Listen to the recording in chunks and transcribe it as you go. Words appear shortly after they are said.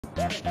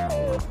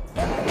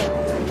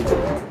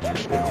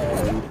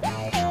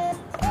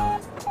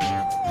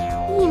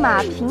一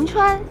马平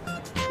川，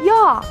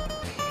哟，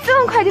这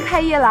么快就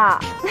开业了？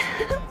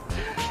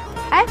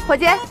哎，伙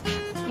计，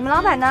你们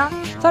老板呢？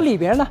在里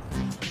边呢。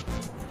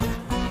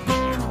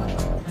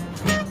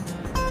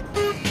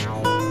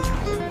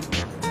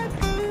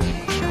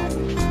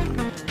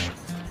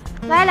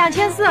来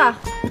2400。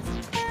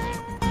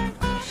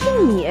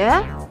是你？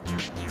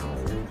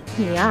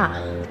你呀？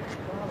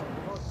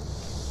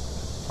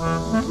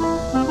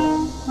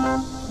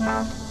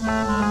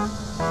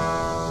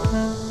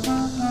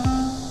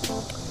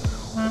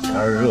天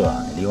儿热，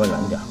你离我远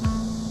点。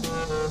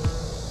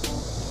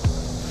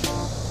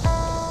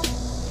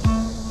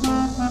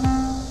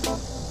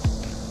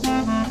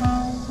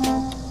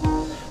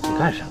你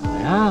干什么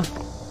呀？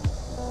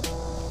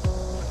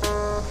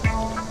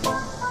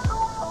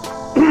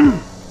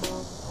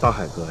大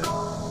海哥呀，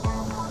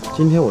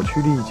今天我去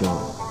丽江，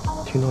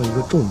听到一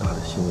个重大的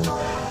新闻，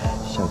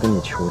想跟你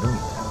求证一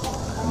下。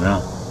什么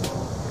呀？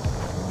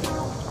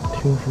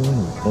听说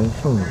你跟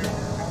凤姐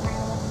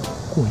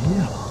过夜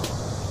了。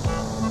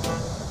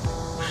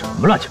什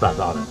么乱七八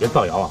糟的，别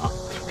造谣啊！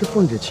这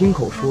凤姐亲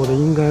口说的，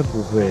应该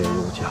不会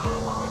有假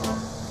吧？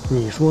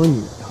你说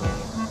你呀，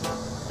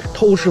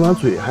偷吃完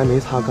嘴还没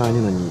擦干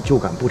净呢，你就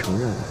敢不承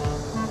认？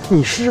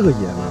你是个爷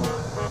们吗？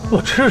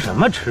我吃什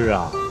么吃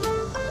啊？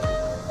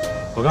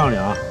我告诉你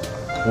啊，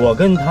我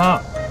跟他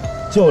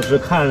就是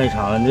看了一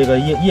场这个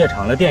夜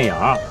场的电影，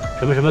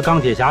什么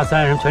钢铁侠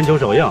3什么全球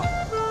首映。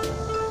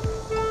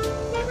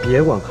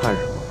别管看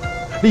什么，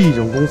丽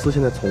景公司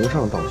现在从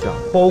上到下，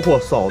包括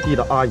扫地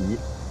的阿姨，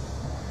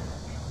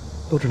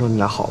都知道你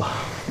俩好了。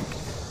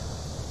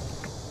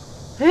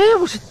哎，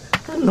我是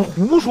怎么能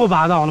胡说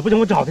八道呢？不行，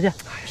我找他去。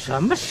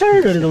什么事儿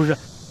啊？这都是。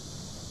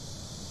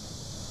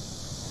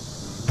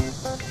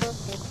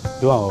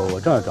刘旺，我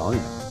正要找你。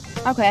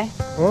二奎，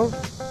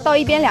到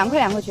一边凉快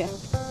凉快去，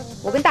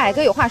我跟大海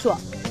哥有话说。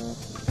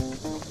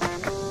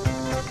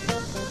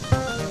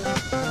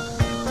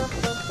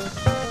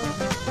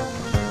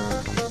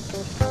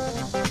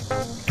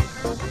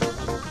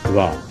刘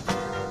旺，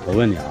我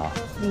问你啊，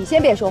你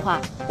先别说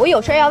话，我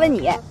有事要问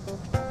你。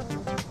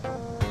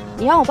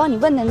你让我帮你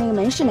问的那个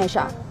门市那事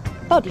儿，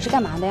到底是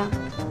干嘛的呀？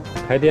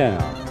开店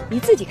啊。你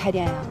自己开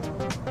店呀？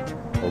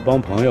我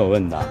帮朋友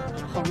问的。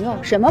朋友？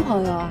什么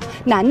朋友啊？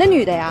男的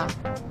女的呀？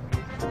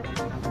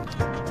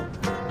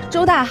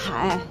周大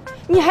海，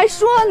你还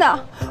说呢，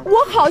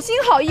我好心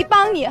好意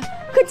帮你，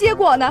可结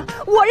果呢，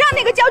我让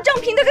那个叫郑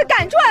平的给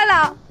赶出来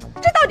了，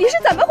这到底是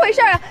怎么回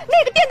事啊？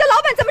那个店的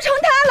老板怎么成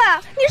他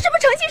了？你是不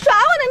是诚心耍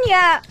我呢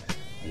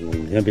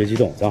你？你先别激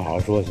动，咱好好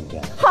说行不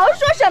行？好好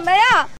说什么呀？